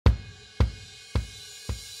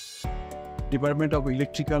Department of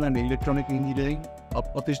Electrical and Electronic Engineering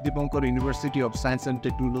of Patish Dipankar University of Science and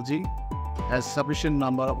Technology has sufficient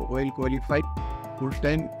number of well-qualified,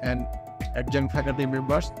 full-time and adjunct faculty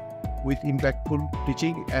members with impactful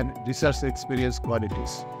teaching and research experience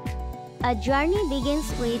qualities. A journey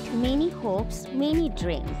begins with many hopes, many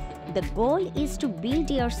dreams. The goal is to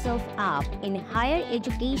build yourself up in higher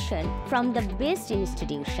education from the best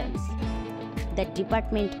institutions. The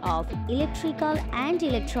Department of Electrical and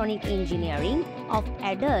Electronic Engineering of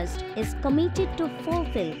ADUST is committed to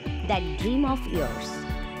fulfill that dream of yours.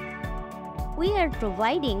 We are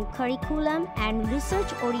providing curriculum and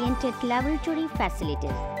research-oriented laboratory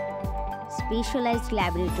facilities, specialized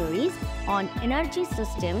laboratories on energy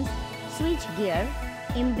systems, switchgear,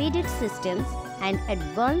 embedded systems, and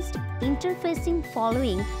advanced interfacing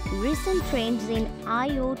following recent trends in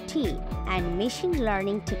IoT and machine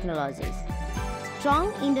learning technologies.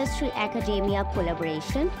 Strong industry-academia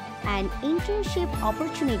collaboration and internship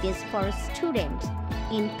opportunities for students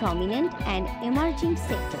in prominent and emerging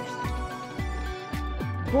sectors.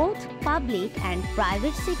 Both public and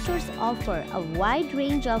private sectors offer a wide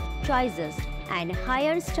range of choices, and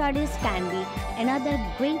higher studies can be another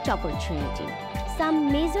great opportunity.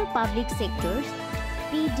 Some major public sectors,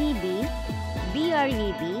 PDB,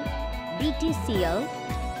 BREB, BTCL,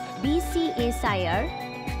 BCSIR,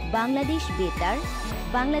 Bangladesh Betar,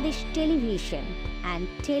 Bangladesh Television, and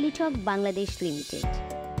Teletalk Bangladesh Limited.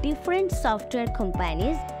 Different software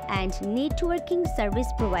companies and networking service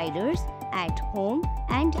providers at home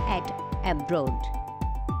and at abroad.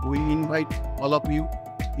 We invite all of you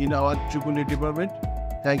in our EEE department.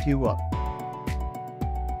 Thank you all.